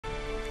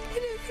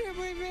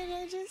boyfriend,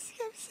 I just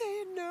kept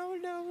saying no,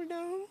 no,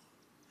 no.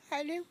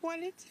 I didn't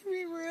want it to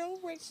be real,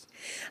 which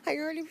I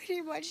already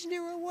pretty much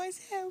knew it was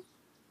him.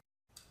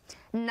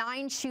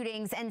 9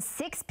 shootings and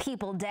 6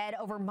 people dead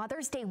over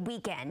Mother's Day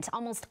weekend,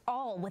 almost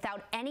all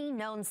without any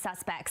known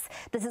suspects.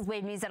 This is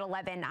Wave News at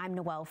 11. I'm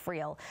Noelle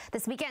Friel.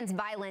 This weekend's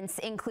violence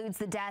includes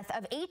the death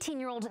of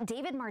 18-year-old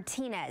David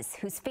Martinez,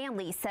 whose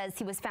family says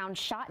he was found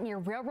shot near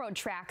railroad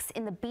tracks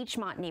in the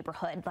Beechmont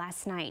neighborhood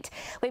last night.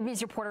 Wave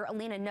News reporter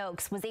Alina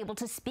Noakes was able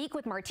to speak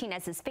with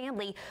Martinez's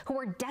family, who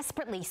are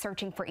desperately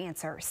searching for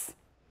answers.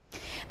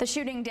 The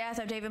shooting death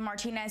of David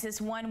Martinez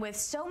is one with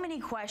so many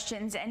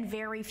questions and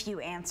very few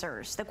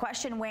answers. The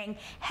question weighing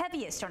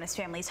heaviest on his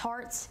family's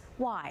hearts: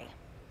 why?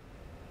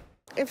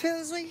 It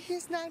feels like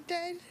he's not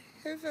dead.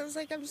 It feels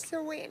like I'm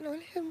still waiting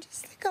on him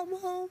just to come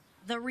home.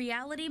 The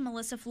reality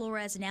Melissa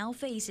Flores now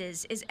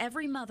faces is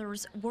every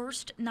mother's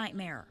worst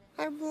nightmare.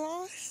 I'm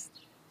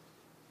lost,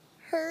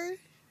 hurt,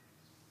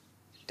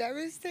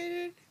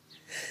 devastated,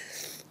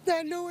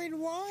 not knowing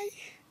why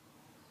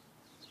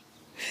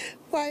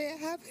it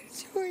happened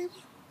to him.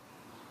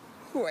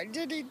 What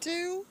did he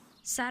do?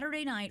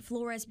 Saturday night,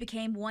 Flores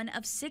became one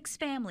of 6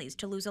 families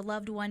to lose a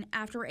loved one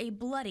after a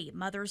bloody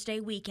Mother's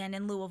Day weekend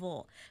in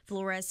Louisville.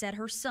 Flores said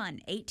her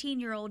son,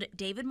 18-year-old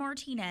David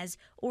Martinez,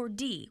 or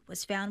D,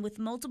 was found with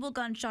multiple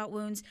gunshot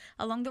wounds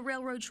along the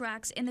railroad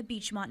tracks in the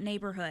Beechmont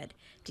neighborhood.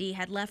 D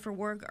had left for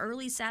work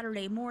early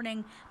Saturday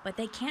morning, but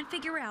they can't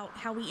figure out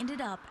how he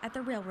ended up at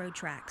the railroad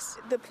tracks.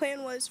 The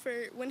plan was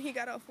for when he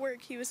got off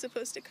work, he was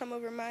supposed to come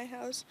over my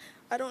house.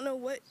 I don't know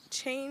what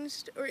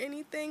changed or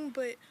anything,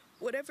 but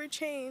whatever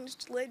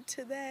changed led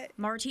to that.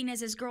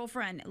 Martinez's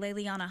girlfriend,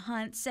 Leliana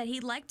Hunt, said he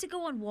liked to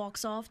go on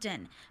walks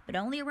often, but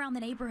only around the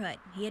neighborhood.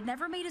 He had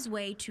never made his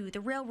way to the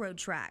railroad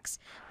tracks.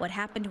 What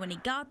happened when he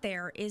got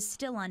there is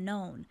still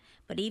unknown.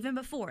 But even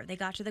before they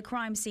got to the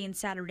crime scene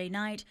Saturday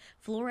night,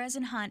 Flores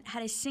and Hunt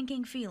had a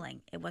sinking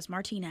feeling it was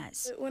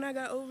Martinez. When I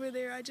got over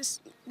there, I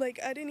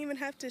didn't even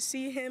have to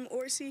see him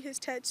or see his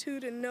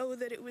tattoo to know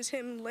that it was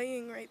him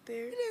laying right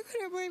there.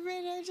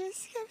 Boyfriend, I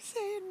just kept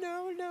saying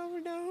no, no,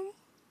 no.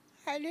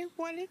 I didn't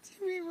want it to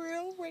be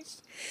real,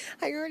 which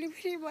I already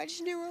pretty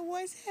much knew it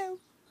was him,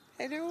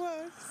 and it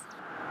was.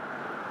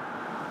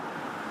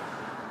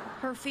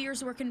 Her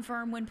fears were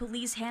confirmed when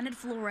police handed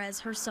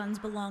Flores her son's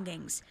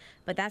belongings.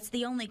 But that's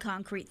the only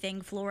concrete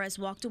thing Flores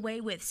walked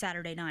away with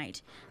Saturday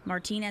night.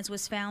 Martinez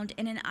was found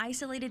in an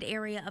isolated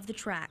area of the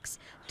tracks,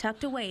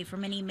 tucked away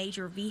from any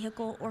major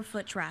vehicle or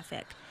foot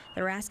traffic.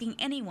 They're asking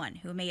anyone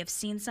who may have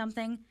seen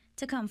something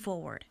to come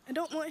forward. I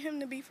don't want him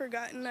to be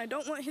forgotten. I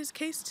don't want his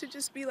case to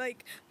just be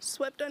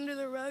swept under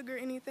the rug or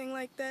anything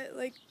like that,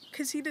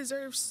 because he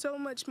deserves so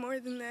much more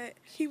than that.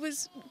 He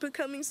was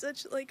becoming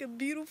such a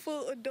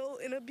beautiful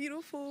adult and a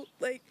beautiful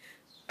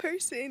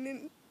person,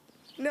 and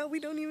now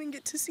we don't even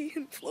get to see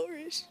him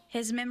flourish.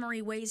 His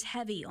memory weighs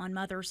heavy on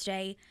Mother's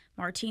Day.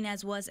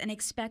 Martinez was an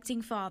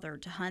expecting father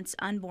to Hunt's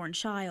unborn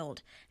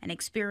child, an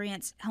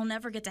experience he'll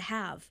never get to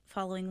have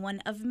following one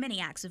of many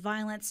acts of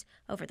violence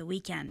over the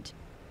weekend.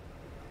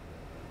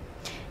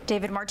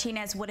 David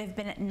Martinez would have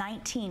been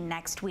 19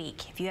 next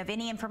week. If you have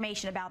any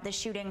information about this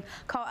shooting,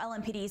 call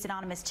LMPD's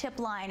anonymous tip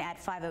line at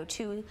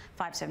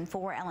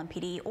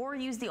 502-574-LMPD or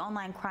use the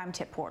online crime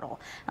tip portal.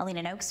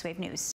 Alina Noakes, Wave News.